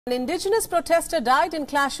An indigenous protester died in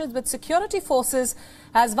clashes with security forces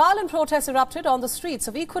as violent protests erupted on the streets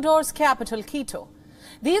of Ecuador's capital, Quito.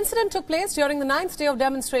 The incident took place during the 9th day of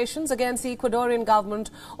demonstrations against the Ecuadorian government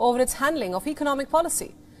over its handling of economic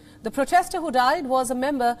policy. The protester who died was a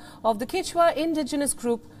member of the Quechua indigenous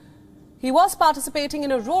group. He was participating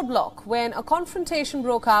in a roadblock when a confrontation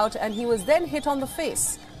broke out and he was then hit on the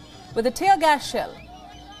face with a tear gas shell.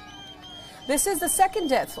 This is the second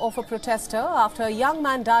death of a protester after a young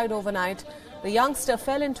man died overnight. The youngster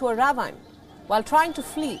fell into a ravine while trying to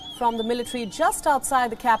flee from the military just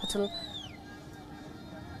outside the capital.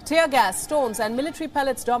 Tear gas, stones and military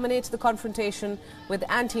pellets dominate the confrontation with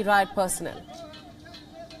anti-riot personnel.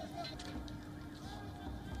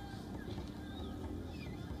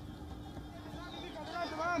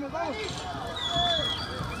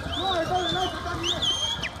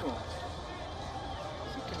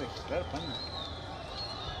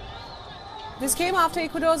 This came after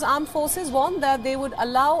Ecuador's armed forces warned that they would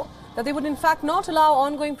in fact not allow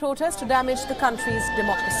ongoing protests to damage the country's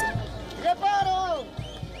democracy.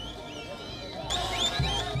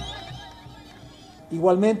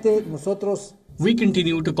 We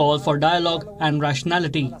continue to call for dialogue and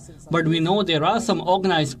rationality, but we know there are some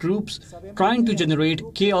organized groups trying to generate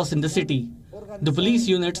chaos in the city. The police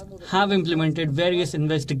units have implemented various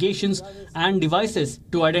investigations and devices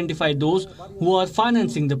to identify those who are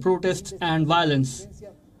financing the protests and violence.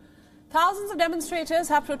 Thousands of demonstrators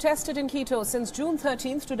have protested in Quito since June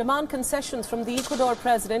 13th to demand concessions from the Ecuador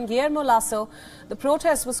President Guillermo Lasso. The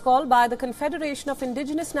protest was called by the Confederation of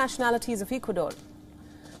Indigenous Nationalities of Ecuador.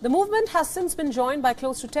 The movement has since been joined by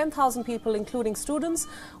close to 10,000 people, including students,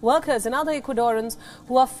 workers and other Ecuadorians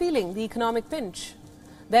who are feeling the economic pinch.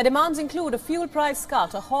 Their demands include a fuel price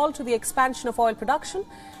cut, a halt to the expansion of oil production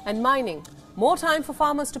and mining, more time for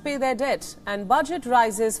farmers to pay their debt, and budget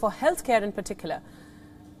rises for healthcare in particular.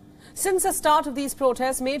 Since the start of these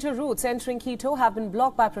protests, major routes entering Quito have been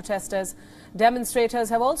blocked by protesters. Demonstrators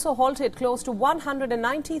have also halted close to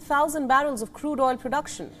 190,000 barrels of crude oil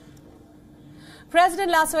production. President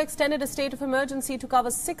Lasso extended a state of emergency to cover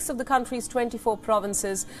 6 of the country's 24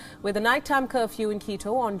 provinces, with a nighttime curfew in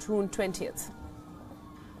Quito on June 20th.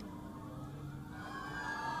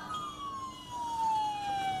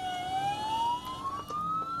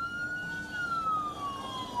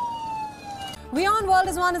 WION World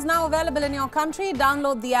is now available in your country.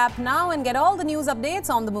 Download the app now and get all the news updates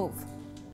on the move.